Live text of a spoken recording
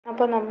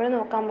അപ്പോൾ നമ്മൾ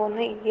നോക്കാൻ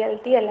പോകുന്നത്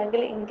ELT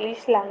അല്ലെങ്കിൽ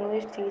ഇംഗ്ലീഷ്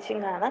ലാംഗ്വേജ്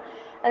ടീച്ചിങ് ആണ്.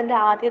 അതിൻ്റെ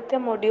ആദ്യത്തെ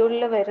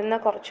മൊഡ്യൂളിൽ വരുന്ന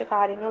കുറച്ച്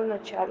കാര്യങ്ങൾ എന്ന്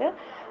വെച്ചാൽ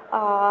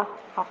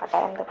നോക്കട്ടെ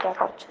എന്തൊക്കെയാണ്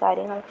കുറച്ച്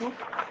കാര്യങ്ങൾക്ക്.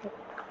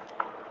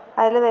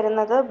 അതിൽ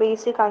വരുന്നത്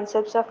basic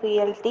concepts of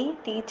ELT,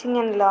 teaching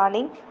and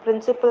learning,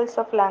 principles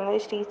of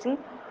language teaching,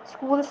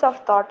 schools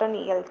of thought and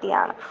ELT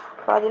ആണ്.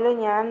 അപ്പോൾ അതിൽ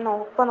ഞാൻ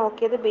ഇപ്പോൾ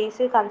നോക്കിയത്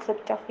ബേസിക്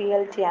കൺസെപ്റ്റ് ഓഫ്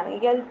ELT ആണ്.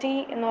 ELT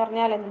എന്ന്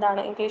പറഞ്ഞാൽ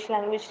എന്താണ്, ഇംഗ്ലീഷ്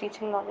ലാംഗ്വേജ്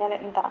ടീച്ചിങ് എന്ന് പറഞ്ഞാൽ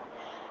എന്താണ്.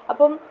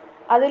 അപ്പം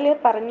അതിൽ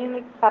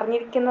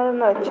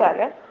പറഞ്ഞിരിക്കുന്നതെന്ന് വെച്ചാൽ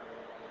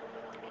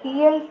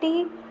ELT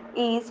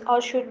is or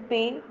should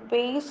be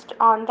based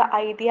on the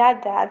idea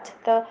that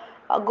the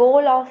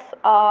goal of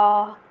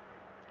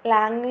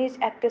language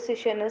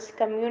acquisition is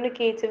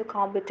communicative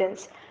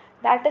competence.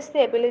 That is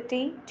the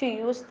ability to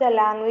use the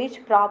language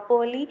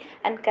properly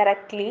and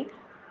correctly.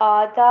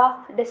 The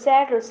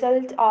desired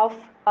result of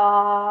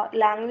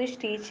language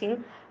teaching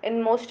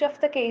in most of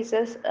the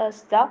cases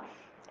is the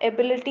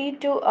ability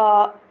to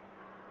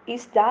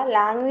is the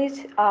language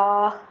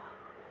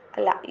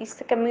is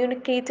the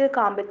communicative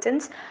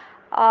competence,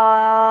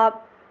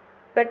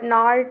 but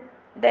not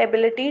the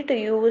ability to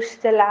use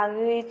the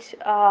language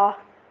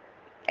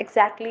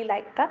exactly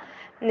like the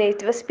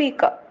native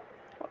speaker.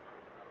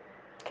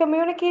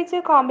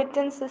 Communicative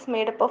competence is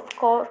made up of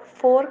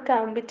four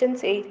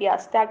competence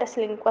areas, that is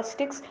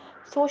linguistics,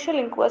 social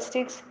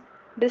linguistics,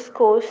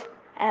 discourse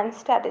and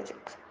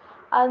strategics.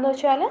 അതെന്ന്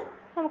വെച്ചാൽ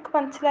നമുക്ക്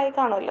മനസ്സിലായി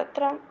കാണുമല്ലോ,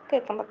 ഇത്ര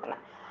കേൾക്കുമ്പോൾ തന്നെ.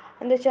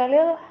 എന്താ വെച്ചാൽ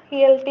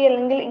ELT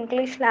അല്ലെങ്കിൽ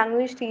ഇംഗ്ലീഷ്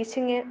ലാംഗ്വേജ്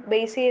ടീച്ചിങ്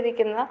ബേസ്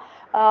ചെയ്തിരിക്കുന്ന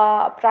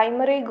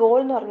പ്രൈമറി ഗോൾ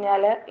എന്ന്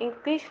പറഞ്ഞാൽ,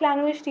 ഇംഗ്ലീഷ്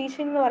ലാംഗ്വേജ്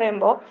ടീച്ചിങ് എന്ന്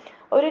പറയുമ്പോൾ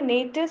ഒരു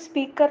നേറ്റീവ്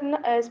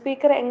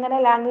സ്പീക്കർ എങ്ങനെ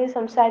ലാംഗ്വേജ്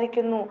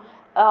സംസാരിക്കുന്നു,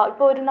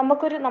 ഇപ്പോൾ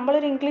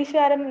നമ്മളൊരു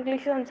ഇംഗ്ലീഷുകാരൻ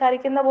ഇംഗ്ലീഷ്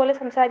സംസാരിക്കുന്ന പോലെ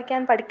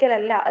സംസാരിക്കാൻ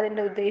പഠിക്കലല്ല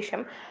അതിൻ്റെ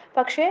ഉദ്ദേശം.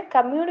 പക്ഷേ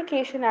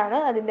കമ്മ്യൂണിക്കേഷനാണ്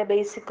അതിൻ്റെ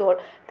ബേസിക് ഗോൾ.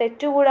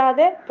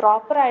 തെറ്റുകൂടാതെ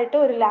പ്രോപ്പറായിട്ട്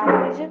ഒരു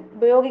ലാംഗ്വേജ്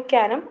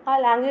ഉപയോഗിക്കാനും ആ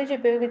ലാംഗ്വേജ്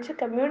ഉപയോഗിച്ച്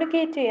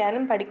കമ്മ്യൂണിക്കേറ്റ്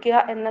ചെയ്യാനും പഠിക്കുക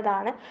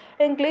എന്നതാണ്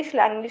ഇംഗ്ലീഷ്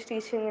ലാംഗ്വേജ്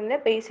ടീച്ചിങ്ങിൻ്റെ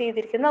ബേസ്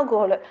ചെയ്തിരിക്കുന്ന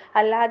ഗോൾ.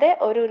 അല്ലാതെ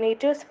ഒരു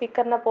നേറ്റീവ്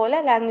സ്പീക്കറിനെ പോലെ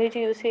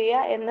ലാംഗ്വേജ് യൂസ്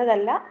ചെയ്യുക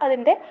എന്നതല്ല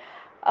അതിൻ്റെ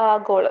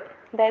ഗോൾ.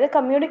 അതായത്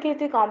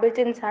കമ്മ്യൂണിക്കേറ്റീവ്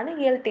കോമ്പറ്റൻസ് ആണ്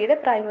ELTയുടെ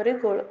പ്രൈമറി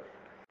ഗോൾ.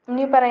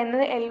 ഇനി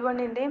പറയുന്നത്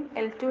L1ൻ്റെയും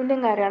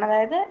L2ൻ്റെയും കാര്യമാണ്.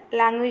 അതായത്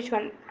language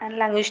 1 and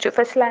language 2,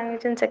 first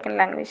language and second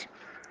language.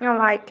 ഞാൻ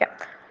വായിക്കാം.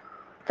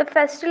 The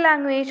first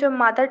language or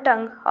mother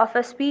tongue of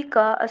a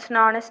speaker is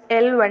known as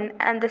L1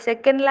 and the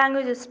second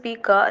language of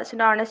speaker is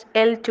known as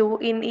L2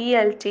 in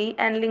ELT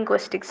and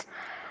linguistics.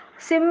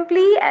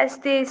 Simply as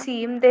they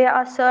seem, there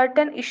are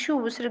certain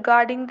issues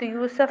regarding the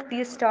use of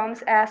these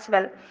terms as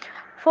well.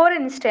 For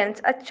instance,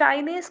 a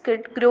Chinese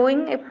kid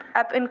growing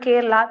up in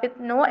Kerala with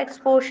no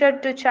exposure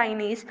to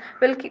Chinese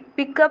will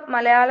pick up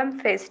Malayalam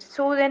first.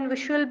 So then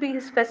which will be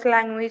his first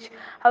language?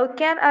 How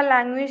can a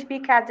language be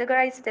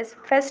categorized as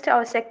first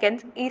or second?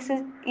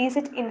 Is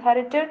it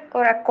inherited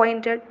or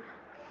acquired?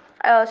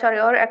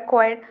 Or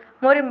acquired?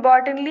 More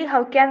importantly,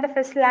 how can the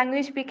first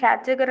language be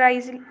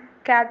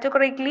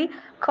categorically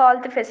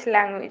called the first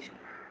language?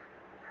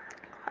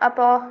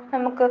 അപ്പോൾ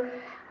നമുക്ക്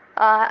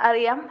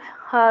അറിയാം,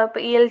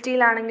 ഇപ്പോൾ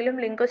ELTയിലാണെങ്കിലും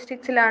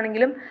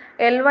ലിംഗ്വിസ്റ്റിക്സിലാണെങ്കിലും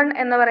L1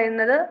 എന്ന്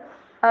പറയുന്നത്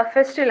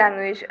first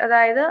language,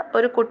 അതായത്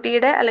ഒരു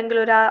കുട്ടിയുടെ അല്ലെങ്കിൽ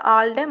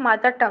ഒരാളുടെ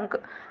മദർ ടങ്ക്,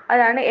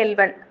 അതാണ്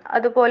L1.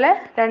 അതുപോലെ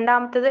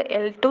രണ്ടാമത്തത്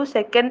L2,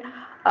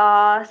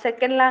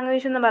 സെക്കൻഡ്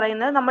ലാംഗ്വേജ് എന്ന്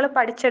പറയുന്നത് നമ്മൾ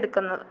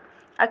പഠിച്ചെടുക്കുന്നത്,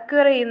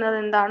 അക്വയർ ചെയ്യുന്നത്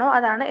എന്താണോ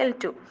അതാണ്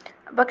L2.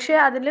 പക്ഷേ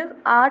അതിൽ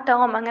ആ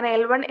ടേം അങ്ങനെ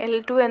L1,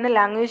 L2 എന്ന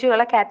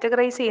ലാംഗ്വേജുകളെ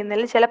കാറ്റഗറൈസ്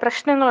ചെയ്യുന്നതിൽ ചില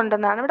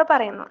പ്രശ്നങ്ങളുണ്ടെന്നാണ് ഇവിടെ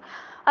പറയുന്നത്.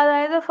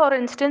 അതായത് ഫോർ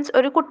ഇൻസ്റ്റൻസ്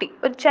ഒരു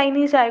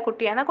ചൈനീസ് ആയ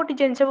കുട്ടിയാണ്. ആ കുട്ടി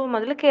ജനിച്ചപ്പോൾ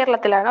മുതൽ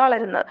കേരളത്തിലാണ്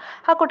വളരുന്നത്.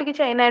 ആ കുട്ടിക്ക്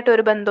ചൈനയായിട്ട്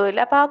ഒരു ബന്ധവുമില്ല.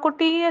 അപ്പോൾ ആ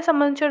കുട്ടിയെ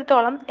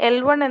സംബന്ധിച്ചിടത്തോളം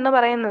L1 എന്ന്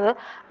പറയുന്നത്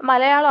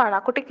മലയാളമാണ്.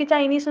 ആ കുട്ടിക്ക്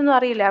ചൈനീസ് ഒന്നും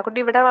അറിയില്ല. ആ കുട്ടി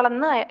ഇവിടെ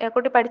വളർന്ന് ആ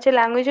കുട്ടി പഠിച്ച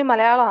ലാംഗ്വേജ്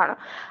മലയാളമാണ്.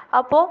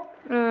 അപ്പോൾ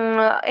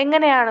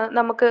എങ്ങനെയാണ്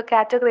നമുക്ക്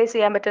കാറ്റഗറൈസ്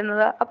ചെയ്യാൻ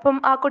പറ്റുന്നത്? അപ്പം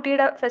ആ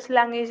കുട്ടിയുടെ ഫസ്റ്റ്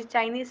ലാംഗ്വേജ്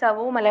ചൈനീസ്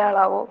ആവോ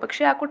മലയാളമാവോ?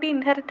 പക്ഷേ ആ കുട്ടി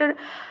ഇൻഹെറിറ്റഡ്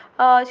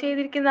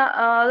ചെയ്തിരിക്കുന്ന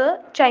അത്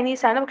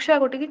ചൈനീസാണ്. പക്ഷേ ആ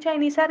കുട്ടിക്ക്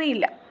ചൈനീസ്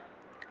അറിയില്ല.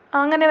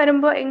 അങ്ങനെ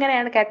വരുമ്പോൾ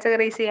എങ്ങനെയാണ്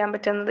കാറ്റഗറൈസ് ചെയ്യാൻ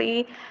പറ്റുന്നത്? ഈ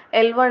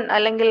L1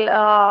 അല്ലെങ്കിൽ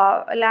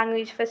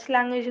ഫസ്റ്റ്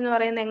ലാംഗ്വേജ് എന്ന്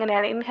പറയുന്നത്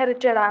എങ്ങനെയാണ്?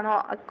 ഇൻഹെറിറ്റഡ് ആണോ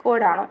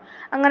അക്വേർഡ് ആണോ?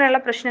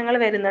 അങ്ങനെയുള്ള പ്രശ്നങ്ങൾ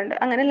വരുന്നുണ്ട്.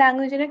 അങ്ങനെ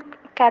ലാംഗ്വേജിനെ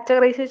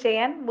കാറ്റഗറൈസ്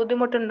ചെയ്യാൻ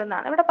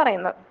ബുദ്ധിമുട്ടുണ്ടെന്നാണ് ഇവിടെ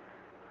പറയുന്നത്.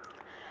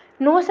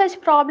 No such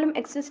problem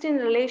exists in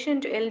relation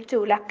to L2.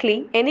 Luckily,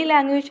 any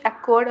language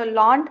acquired or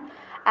learned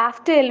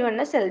after L1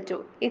 is L2.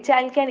 A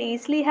child can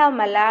easily have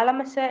Malayalam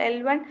as a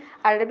L1,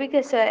 Arabic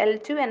as a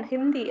L2 and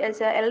Hindi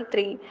as a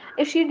L3.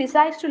 If she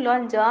decides to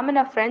learn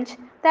German or French,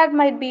 that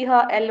might be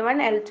her L1,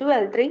 L2,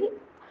 L3.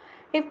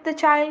 If the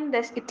child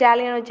does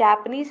Italian or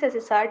Japanese as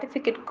a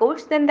certificate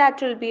course, then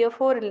that will be a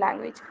foreign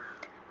language.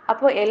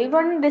 അപ്പോൾ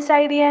L1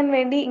 decide ചെയ്യാൻ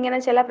വേണ്ടി ഇങ്ങനെ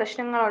ചില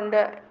പ്രശ്നങ്ങളുണ്ട്.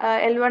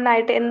 L1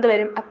 ആയിട്ട് എന്ത്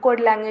വരും?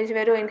 Acquired language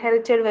വരുമോ,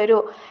 ഇൻഹെറിറ്റഡ്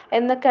വരുമോ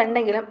എന്നൊക്കെ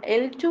ഉണ്ടെങ്കിലും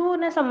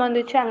L2നെ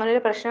സംബന്ധിച്ച് അങ്ങനെ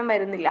ഒരു പ്രശ്നം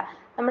വരുന്നില്ല.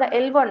 നമ്മുടെ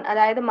L1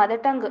 അതായത് മദർ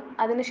ടങ്ക്,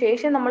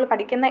 അതിനുശേഷം നമ്മൾ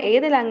പഠിക്കുന്ന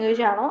ഏത്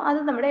ലാംഗ്വേജ് ആണോ അത്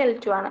നമ്മുടെ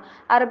L2 ആണ്.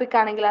 അറബിക്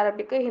ആണെങ്കിൽ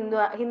അറബിക്,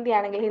 ഹിന്ദി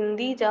ആണെങ്കിൽ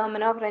ഹിന്ദി,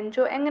 ജർമ്മനോ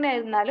ഫ്രഞ്ചോ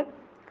എങ്ങനെയായിരുന്നാലും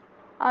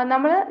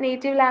നമ്മൾ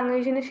നേറ്റീവ്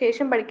ലാംഗ്വേജിന്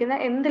ശേഷം പഠിക്കുന്ന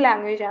എന്ത്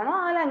ലാംഗ്വേജ് ആണോ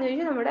ആ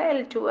ലാംഗ്വേജ് നമ്മുടെ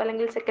L2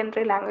 അല്ലെങ്കിൽ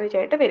സെക്കൻഡറി ലാംഗ്വേജ്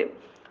ആയിട്ട് വരും.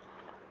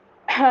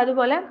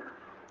 അതുപോലെ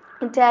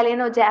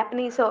ഇറ്റാലിയനോ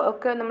ജാപ്പനീസോ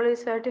ഒക്കെ നമ്മൾ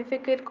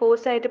സർട്ടിഫിക്കറ്റ്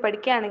കോഴ്സായിട്ട്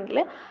പഠിക്കുകയാണെങ്കിൽ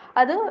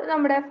അത്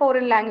നമ്മുടെ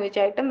ഫോറിൻ ലാംഗ്വേജ്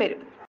ആയിട്ടും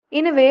വരും.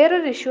 ഇനി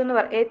വേറൊരു ഇഷ്യൂ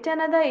എന്ന് yet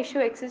another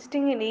issue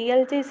existing in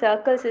ELT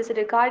circles is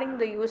regarding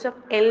the use of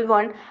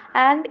L1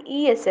 and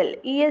ESL.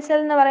 ESL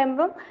എന്ന്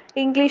പറയുമ്പം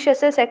English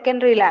as a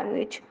secondary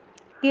language.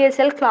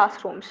 ESL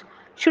classrooms.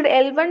 Should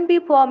L1 be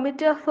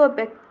permitted for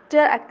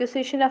better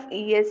acquisition of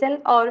ESL,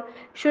 or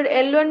should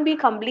L1 be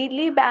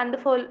completely banned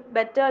for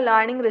better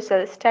learning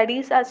results?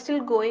 Studies are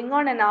still going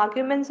on and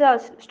arguments are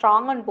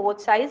strong on both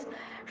sides.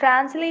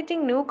 Translating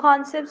new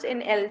concepts in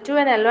L2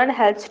 and L1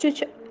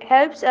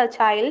 helps a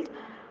child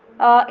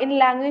in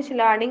language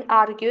learning,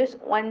 argues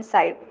one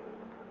side.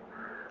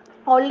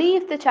 Only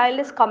if the child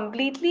is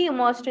completely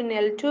immersed in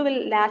L2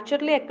 will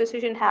natural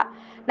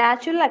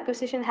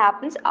acquisition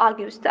happens,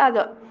 argues the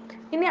other.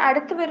 ഇനി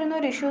അടുത്ത് വരുന്ന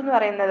ഒരു issue എന്ന്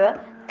പറയുന്നത്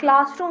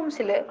class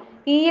റൂംസിൽ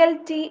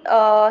ELT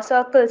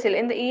സർക്കിൾസിൽ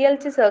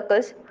ELT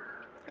circles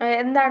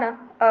എന്താണ്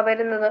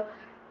വരുന്നത്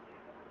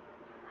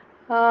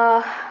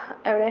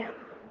എവിടെ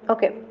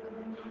okay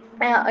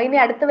ഇനി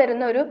അടുത്ത്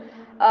വരുന്ന ഒരു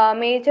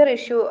മേജർ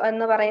ഇഷ്യൂ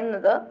എന്ന്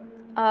പറയുന്നത്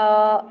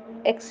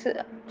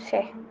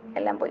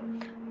എല്ലാം പോയി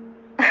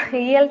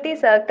ELT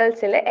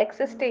സർക്കിൾസിൽ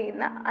എക്സിസ്റ്റ്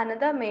ചെയ്യുന്ന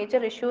അനദർ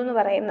മേജർ ഇഷ്യൂ എന്ന്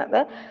പറയുന്നത്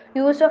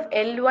use of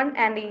L1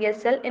 and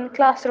ESL in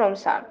class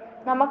rooms ആണ്.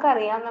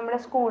 നമുക്കറിയാം നമ്മുടെ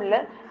സ്കൂളിൽ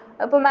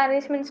ഇപ്പോൾ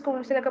മാനേജ്മെൻറ്റ്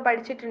സ്കൂൾസിലൊക്കെ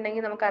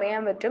പഠിച്ചിട്ടുണ്ടെങ്കിൽ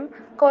നമുക്കറിയാൻ പറ്റും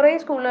കുറേ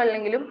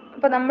സ്കൂളുകളിലെങ്കിലും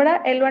ഇപ്പോൾ നമ്മുടെ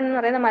L1 എന്ന്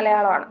പറയുന്നത്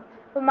മലയാളമാണ്.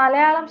 അപ്പോൾ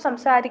മലയാളം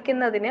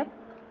സംസാരിക്കുന്നതിന്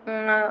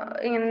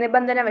ഇങ്ങനെ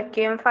നിബന്ധന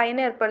വയ്ക്കുകയും ഫൈൻ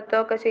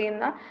ഏർപ്പെടുത്തുകയൊക്കെ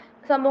ചെയ്യുന്ന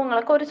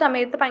സംഭവങ്ങളൊക്കെ ഒരു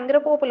സമയത്ത് ഭയങ്കര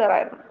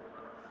പോപ്പുലറായിരുന്നു.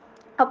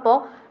 അപ്പോൾ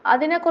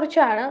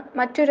അതിനെക്കുറിച്ചാണ്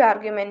മറ്റൊരു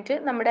ആർഗ്യുമെൻറ്റ്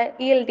നമ്മുടെ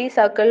ELT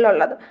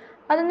സർക്കിളിലുള്ളത്.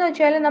 അതെന്ന്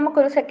വെച്ചാൽ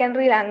നമുക്കൊരു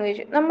സെക്കൻഡറി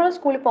ലാംഗ്വേജ് നമ്മൾ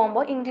സ്കൂളിൽ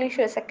പോകുമ്പോൾ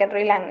ഇംഗ്ലീഷ് ഒരു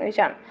സെക്കൻഡറി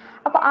ലാംഗ്വേജ് ആണ്.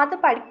 അപ്പോൾ അത്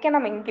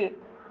പഠിക്കണമെങ്കിൽ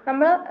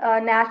നമ്മൾ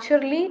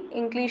നാച്ചുറലി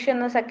ഇംഗ്ലീഷ്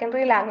എന്ന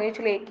സെക്കൻഡറി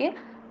ലാംഗ്വേജിലേക്ക്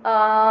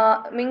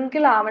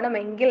മിങ്കിൾ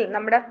ആവണമെങ്കിൽ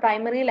നമ്മുടെ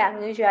പ്രൈമറി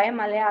ലാംഗ്വേജായ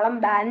മലയാളം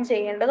ബാൻ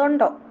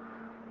ചെയ്യേണ്ടതുണ്ടോ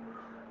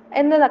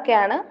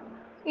എന്നതൊക്കെയാണ്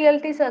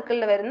ELT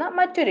സർക്കിളിൽ വരുന്ന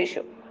മറ്റൊരു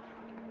ഇഷ്യൂ.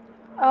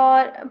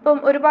 ഇപ്പം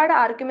ഒരുപാട്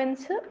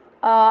ആർഗ്യുമെൻറ്റ്സ്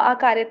ആ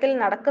കാര്യത്തിൽ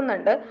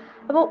നടക്കുന്നുണ്ട്.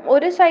 അപ്പോൾ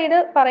ഒരു സൈഡ്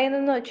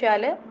പറയുന്നതെന്ന്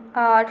വെച്ചാൽ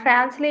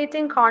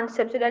ട്രാൻസ്ലേറ്റിംഗ്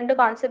കോൺസെപ്റ്റ്, രണ്ട്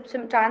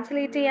കോൺസെപ്റ്റ്സും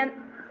ട്രാൻസ്ലേറ്റ് ചെയ്യാൻ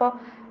ഇപ്പോൾ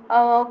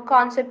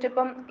കോൺസെപ്റ്റ്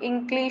ഇപ്പം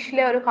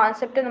ഇംഗ്ലീഷിലെ ഒരു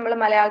കോൺസെപ്റ്റ് നമ്മൾ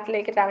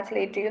മലയാളത്തിലേക്ക്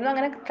ട്രാൻസ്ലേറ്റ് ചെയ്യുന്നു.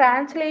 അങ്ങനെ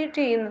ട്രാൻസ്ലേറ്റ്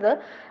ചെയ്യുന്നത്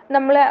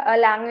നമ്മൾ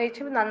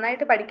ലാംഗ്വേജ്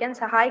നന്നായിട്ട് പഠിക്കാൻ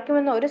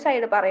സഹായിക്കുമെന്ന് ഒരു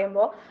സൈഡ്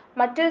പറയുമ്പോൾ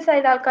മറ്റൊരു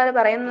സൈഡ് ആൾക്കാർ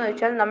പറയുന്നതെന്ന്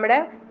വെച്ചാൽ നമ്മുടെ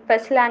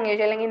ഫസ്റ്റ്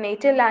ലാംഗ്വേജ് അല്ലെങ്കിൽ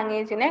നേറ്റീവ്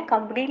ലാംഗ്വേജിനെ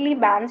കംപ്ലീറ്റ്ലി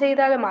ബാൻ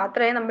ചെയ്താൽ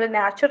മാത്രമേ നമ്മൾ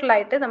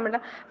നാച്ചുറലായിട്ട് നമ്മുടെ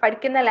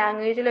പഠിക്കുന്ന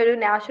ലാംഗ്വേജിൽ ഒരു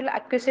നാച്ചുറൽ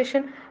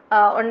അക്വിസിഷൻ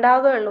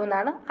ഉണ്ടാവുകയുള്ളൂ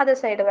എന്നാണ് അതർ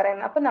സൈഡ്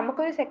പറയുന്നത്. അപ്പോൾ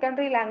നമുക്കൊരു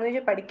സെക്കൻഡറി ലാംഗ്വേജ്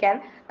പഠിക്കാൻ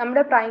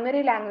നമ്മുടെ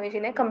പ്രൈമറി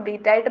ലാംഗ്വേജിനെ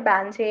കംപ്ലീറ്റ് ആയിട്ട്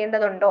ബാൻ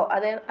ചെയ്യേണ്ടതുണ്ടോ,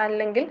 അത്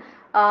അല്ലെങ്കിൽ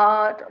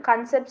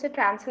കൺസെപ്റ്റ്സ്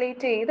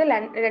ട്രാൻസ്ലേറ്റ് ചെയ്ത്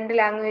രണ്ട്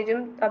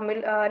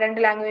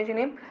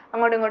ലാംഗ്വേജിനെയും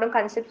അങ്ങോട്ടും ഇങ്ങോട്ടും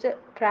കൺസെപ്റ്റ്സ്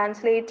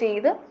ട്രാൻസ്ലേറ്റ്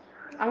ചെയ്ത്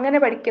അങ്ങനെ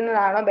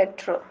പഠിക്കുന്നതാണോ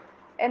ബെറ്റർ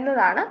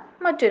എന്നതാണ്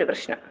മറ്റൊരു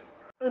പ്രശ്നം.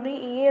 ഇത്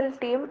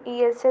ELTയും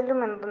ESLഉം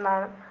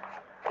എന്തെന്നാണ്?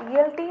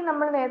 ELT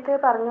നമ്മൾ നേരത്തെ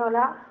പറഞ്ഞ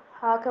പോലെ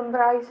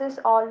comprises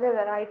all the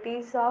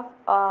varieties of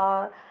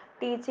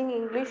teaching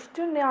English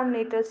to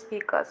non-native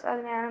speakers.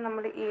 അതിനെയാണ്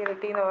നമ്മൾ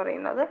ELT എന്ന്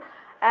പറയുന്നത്.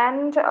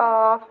 And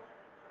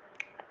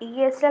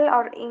ESL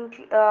or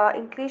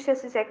English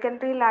as a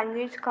secondary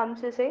language comes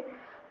as a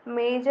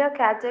major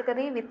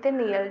category within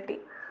ELT,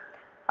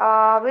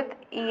 with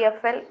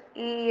EFL,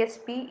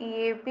 ESP,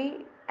 EAP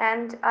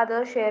and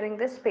others sharing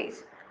the space.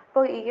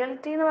 ഇപ്പോൾ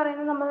ELT എന്ന്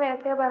പറയുന്നത് നമ്മൾ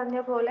നേരത്തെ പറഞ്ഞ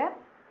പോലെ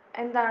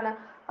എന്താണ്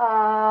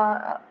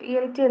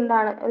ELT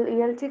എന്താണ്?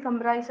 ELT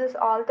comprises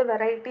all the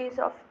varieties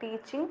of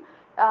teaching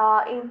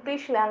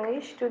English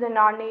language to the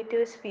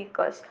non-native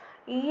speakers.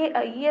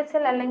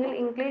 ESL അല്ലെങ്കിൽ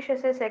English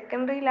as A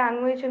secondary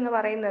language എന്ന്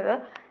പറയുന്നത്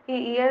ഈ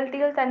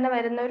ELTയിൽ തന്നെ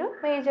വരുന്നൊരു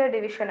മേജർ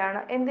ഡിവിഷനാണ്.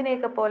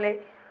 എന്തിനെയൊക്കെ പോലെ?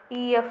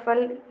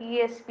 EFL,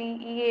 ESP,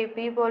 EAP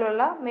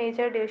പോലുള്ള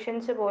മേജർ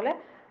ഡിവിഷൻസ് പോലെ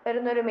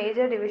വരുന്നൊരു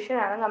മേജർ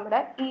ഡിവിഷനാണ് നമ്മുടെ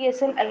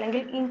ESL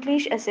അല്ലെങ്കിൽ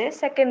English as A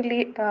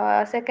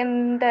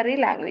secondary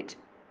language.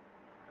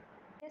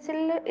 ESL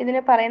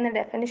ഇതിന് പറയുന്ന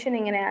ഡെഫിനിഷൻ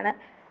ഇങ്ങനെയാണ്: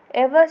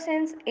 ever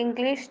since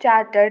English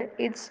started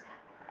it's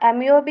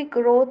amoebic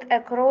growth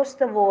across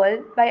the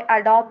world by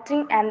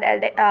adopting and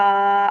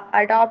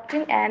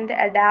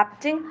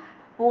adapting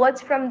words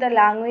from the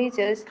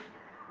languages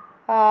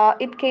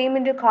it came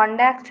into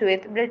contact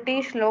with,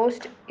 British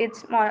lost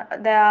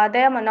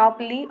their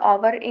monopoly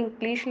over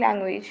English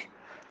language.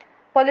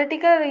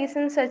 Political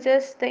reasons such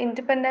as the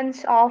independence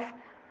of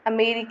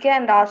America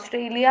and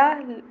Australia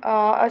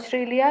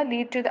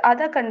lead to the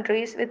other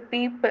countries with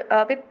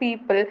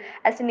people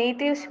as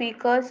native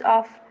speakers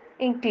of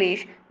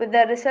English, with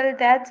the result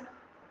that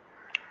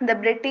the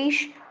British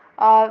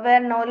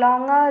were no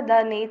longer the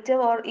native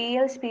or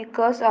EL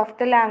speakers of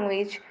the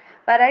language.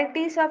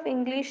 Varieties of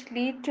English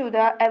lead to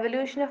the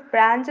evolution of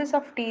branches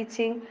of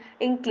teaching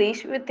English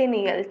within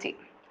ELT.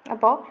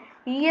 അപ്പോൾ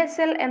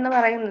ESL എന്ന്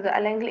പറയുന്നത്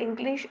അല്ലെങ്കിൽ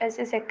English as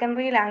A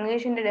secondary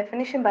ലാംഗ്വേജിൻ്റെ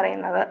definition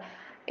പറയുന്നത്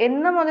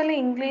എന്ന് മുതൽ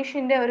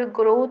ഇംഗ്ലീഷിൻ്റെ ഒരു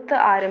growth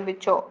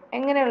ആരംഭിച്ചോ,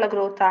 എങ്ങനെയുള്ള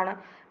ഗ്രോത്താണ്?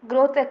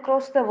 Growth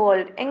across the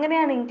world.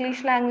 എങ്ങനെയാണ്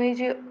ഇംഗ്ലീഷ്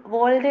ലാംഗ്വേജ്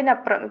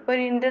വേൾഡിനപ്പുറം, ഇപ്പോൾ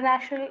ഒരു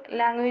ഇൻ്റർനാഷണൽ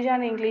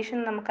ലാംഗ്വേജാണ് ഇംഗ്ലീഷ്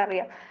എന്ന്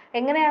നമുക്കറിയാം,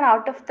 എങ്ങനെയാണ്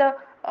ഔട്ട് ഓഫ് ദ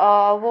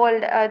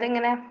വേൾഡ്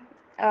അതെങ്ങനെ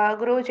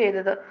ഗ്രോ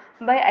ചെയ്തത്?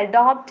 By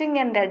adopting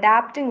and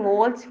adapting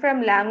words from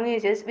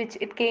languages which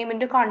it came in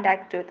to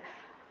contact with.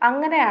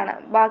 അങ്ങനെയാണ്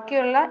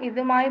ബാക്കിയുള്ള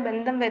ഇതുമായി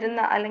ബന്ധം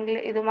വരുന്ന അല്ലെങ്കിൽ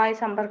ഇതുമായി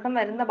സമ്പർക്കം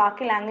വരുന്ന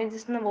ബാക്കി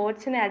ലാംഗ്വേജസ് നിന്ന്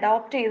വേർഡ്സിനെ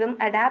അഡാപ്റ്റ്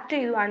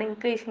ചെയ്തുമാണ്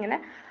ഇംഗ്ലീഷ് ഇങ്ങനെ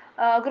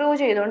ഗ്രോ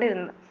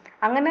ചെയ്തുകൊണ്ടിരുന്നത്.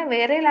 അങ്ങനെ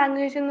വേറെ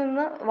ലാംഗ്വേജിൽ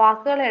നിന്ന്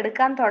വാക്കുകൾ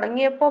എടുക്കാൻ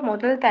തുടങ്ങിയപ്പോൾ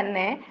മുതൽ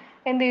തന്നെ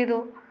എന്ത് ചെയ്തു,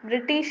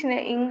 ബ്രിട്ടീഷിന്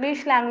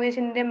ഇംഗ്ലീഷ്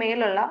ലാംഗ്വേജിൻ്റെ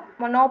മേലുള്ള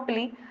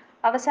മൊണോപ്പൊലി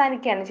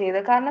അവസാനിക്കുകയാണ്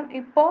ചെയ്തത്. കാരണം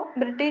ഇപ്പോൾ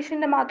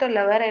ബ്രിട്ടീഷിൻ്റെ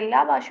മാത്രമല്ല വേറെ എല്ലാ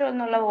ഭാഷകളിൽ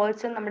നിന്നുള്ള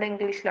വേർഡ്സും നമ്മുടെ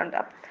ഇംഗ്ലീഷിലുണ്ട്.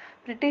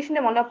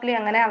 ബ്രിട്ടീഷിൻ്റെ മൊണോപ്പൊലി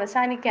അങ്ങനെ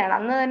അവസാനിക്കുകയാണ്,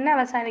 അന്ന് തന്നെ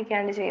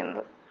അവസാനിക്കുകയാണ്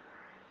ചെയ്യുന്നത്.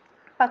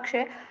 പക്ഷേ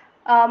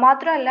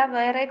മാത്രമല്ല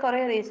വേറെ കുറേ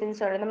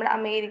റീസൺസ് ഉണ്ട്. നമ്മുടെ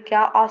അമേരിക്ക,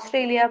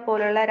 ഓസ്ട്രേലിയ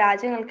പോലുള്ള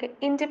രാജ്യങ്ങൾക്ക്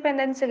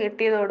ഇൻഡിപെൻഡൻസ്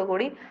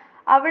കിട്ടിയതോടുകൂടി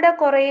അവിടെ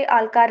കുറേ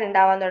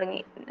ആൾക്കാരുണ്ടാവാൻ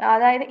തുടങ്ങി.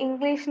 അതായത്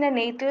ഇംഗ്ലീഷിൻ്റെ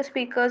നേറ്റീവ്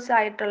സ്പീക്കേഴ്സ്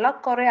ആയിട്ടുള്ള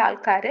കുറേ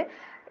ആൾക്കാർ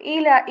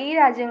ഈ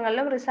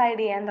രാജ്യങ്ങളിലും റിസൈഡ്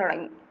ചെയ്യാൻ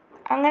തുടങ്ങി.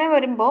 അങ്ങനെ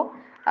വരുമ്പോൾ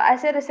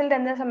ആസ് എ റിസൾട്ട്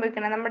എന്താ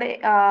സംഭവിക്കുന്നത്, നമ്മുടെ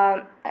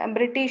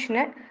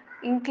ബ്രിട്ടീഷിന്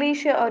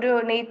ഇംഗ്ലീഷ് ഒരു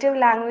നേറ്റീവ്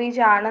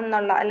ലാംഗ്വേജ്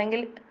ആണെന്നുള്ള,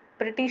 അല്ലെങ്കിൽ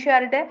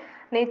ബ്രിട്ടീഷുകാരുടെ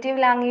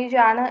നേറ്റീവ് ലാംഗ്വേജ്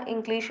ആണ്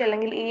ഇംഗ്ലീഷ്,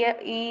 അല്ലെങ്കിൽ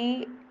ഈ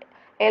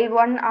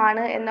L1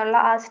 ആണ് എന്നുള്ള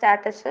ആ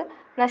സ്റ്റാറ്റസ്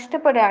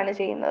നഷ്ടപ്പെടുകയാണ്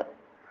ചെയ്യുന്നത്.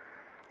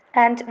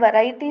 ആൻഡ്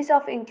വെറൈറ്റീസ്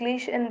ഓഫ്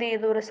ഇംഗ്ലീഷ് എന്ത്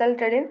ചെയ്തു,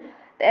 resulted in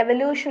the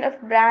evolution of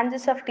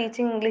branches of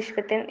teaching English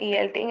within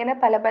ELT. ഇങ്ങനെ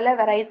പല പല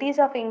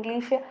വെറൈറ്റീസ് ഓഫ്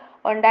ഇംഗ്ലീഷ്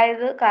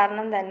ഉണ്ടായത്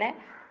കാരണം തന്നെ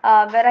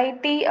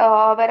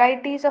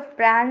varieties of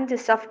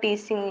branches of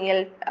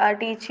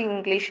teaching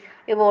English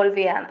evolve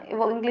ചെയ്യാണ്.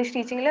 English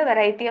ടീച്ചിങ്ങിൽ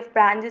variety of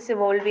branches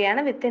evolve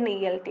ചെയ്യാണ് വിത്തിൻ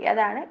ELT.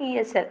 അതാണ്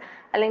ESL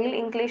അല്ലെങ്കിൽ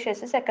English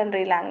as A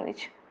secondary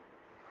language.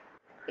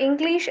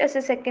 English as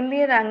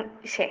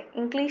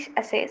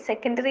a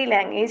secondary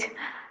language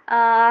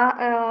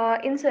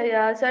in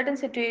certain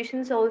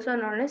situations also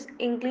known as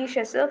English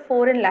as a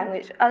foreign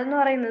language. അതെന്ന്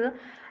പറയുന്നത്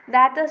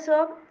that is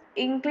a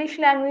English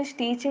language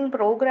teaching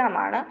program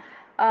ആണ്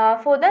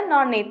for the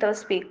non-native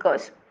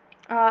speakers.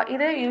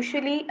 ഇത്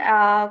usually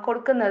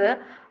കൊടുക്കുന്നത്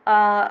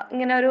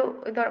ഇങ്ങനെ ഒരു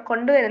ഇത്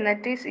കൊണ്ടുവരുന്നത്,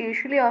 it is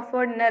usually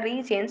offered in A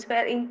regions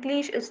wear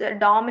English is A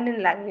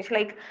dominant language,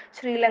 like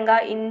Sri Lanka,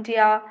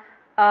 India,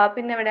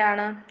 പിന്നെ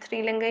എവിടെയാണ്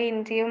ശ്രീലങ്ക,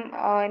 ഇന്ത്യയും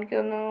എനിക്ക്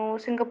തോന്നുന്നു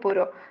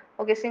സിംഗപ്പൂരോ,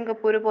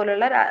 സിംഗപ്പൂർ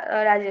പോലുള്ള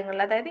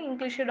രാജ്യങ്ങളിൽ, അതായത്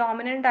ഇംഗ്ലീഷ്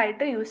ഡോമിനൻ്റ്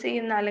ആയിട്ട് യൂസ്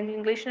ചെയ്യുന്ന അല്ലെങ്കിൽ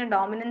ഇംഗ്ലീഷിന്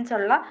ഡോമിനൻസ്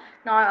ഉള്ള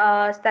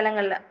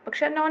സ്ഥലങ്ങളിൽ,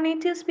 പക്ഷെ നോൺ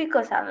നേറ്റീവ്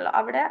സ്പീക്കേഴ്സ് ആണല്ലോ,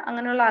 അവിടെ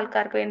അങ്ങനെയുള്ള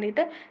ആൾക്കാർക്ക്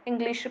വേണ്ടിയിട്ട്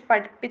ഇംഗ്ലീഷ്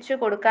പഠിപ്പിച്ചു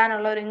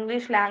കൊടുക്കാനുള്ള ഒരു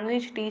ഇംഗ്ലീഷ്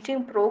ലാംഗ്വേജ്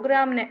ടീച്ചിങ്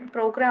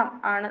പ്രോഗ്രാം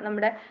ആണ്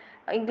നമ്മുടെ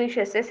English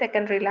as A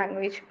secondary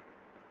language.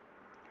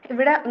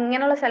 ഇവിടെ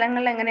ഇങ്ങനെയുള്ള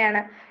സ്ഥലങ്ങളിൽ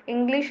എങ്ങനെയാണ്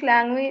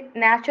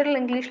natural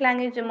English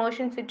language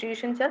immersion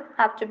situations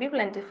have to B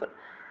plentiful.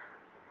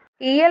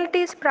 ELT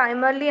is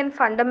primarily and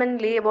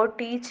fundamentally about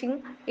teaching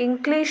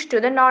English to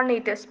the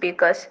non-native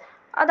speakers.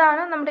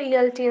 അതാണ് നമ്മുടെ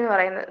ELT എന്ന്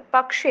പറയുന്നത്.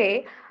 പക്ഷേ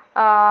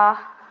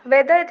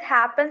whether it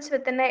happens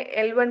within a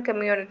L1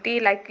 community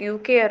like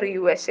UK or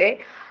USA,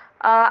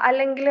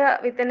 അല്ലെങ്കിൽ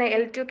within a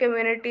L2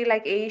 community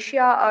like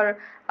Asia or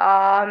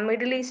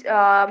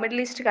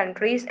Middle East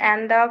countries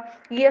and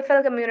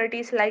EFL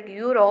communities like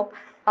Europe,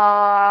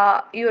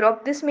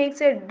 this makes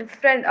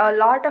a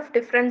lot of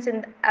difference in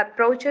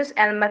approaches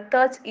and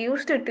methods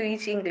used to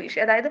teach English.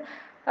 അതായത്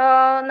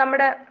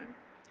നമ്മുടെ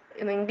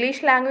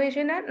English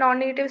ലാംഗ്വേജിന് non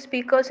native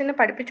സ്പീക്കേഴ്സിന്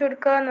പഠിപ്പിച്ചു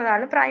കൊടുക്കുക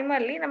എന്നതാണ്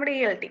primarily നമ്മുടെ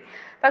ELT.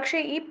 പക്ഷേ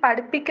ഈ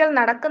പഠിപ്പിക്കൽ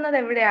നടക്കുന്നത്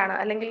എവിടെയാണ്,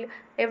 അല്ലെങ്കിൽ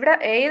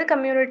ഏത്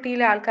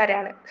കമ്മ്യൂണിറ്റിയിലെ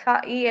ആൾക്കാരാണ്?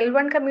 ഈ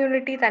L1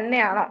 കമ്മ്യൂണിറ്റി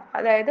തന്നെയാണോ,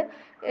 അതായത്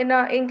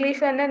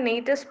ഇംഗ്ലീഷ് തന്നെ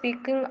നേറ്റീവ്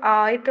സ്പീക്കിംഗ്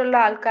ആയിട്ടുള്ള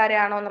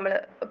ആൾക്കാരെയാണോ നമ്മൾ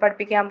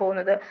പഠിപ്പിക്കാൻ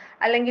പോകുന്നത്,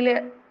 അല്ലെങ്കിൽ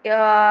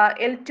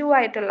L2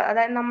 ആയിട്ടുള്ള,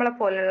 അതായത്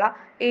നമ്മളെപ്പോലുള്ള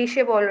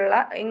ഏഷ്യ പോലുള്ള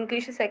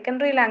ഇംഗ്ലീഷ്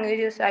സെക്കൻഡറി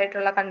ലാംഗ്വേജസ്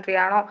ആയിട്ടുള്ള കൺട്രി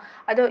ആണോ,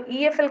 അതോ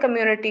EFL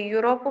കമ്മ്യൂണിറ്റി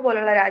യൂറോപ്പ്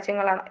പോലുള്ള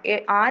രാജ്യങ്ങളാണോ?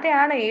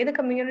 ആരെയാണ്, ഏത്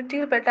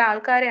കമ്മ്യൂണിറ്റിയിൽപ്പെട്ട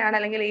ആൾക്കാരെയാണ്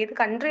അല്ലെങ്കിൽ ഏത്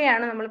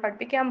കൺട്രിയാണ് നമ്മൾ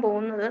പഠിപ്പിക്കാൻ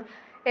പോകുന്നത്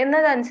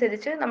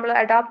എന്നതനുസരിച്ച് നമ്മൾ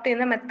അഡോപ്റ്റ്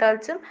ചെയ്യുന്ന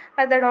മെത്തേഡ്സും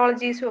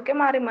മെത്തഡോളജീസും ഒക്കെ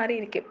മാറി മാറി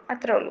ഇരിക്കും.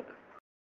 അത്രേ ഉള്ളൂ.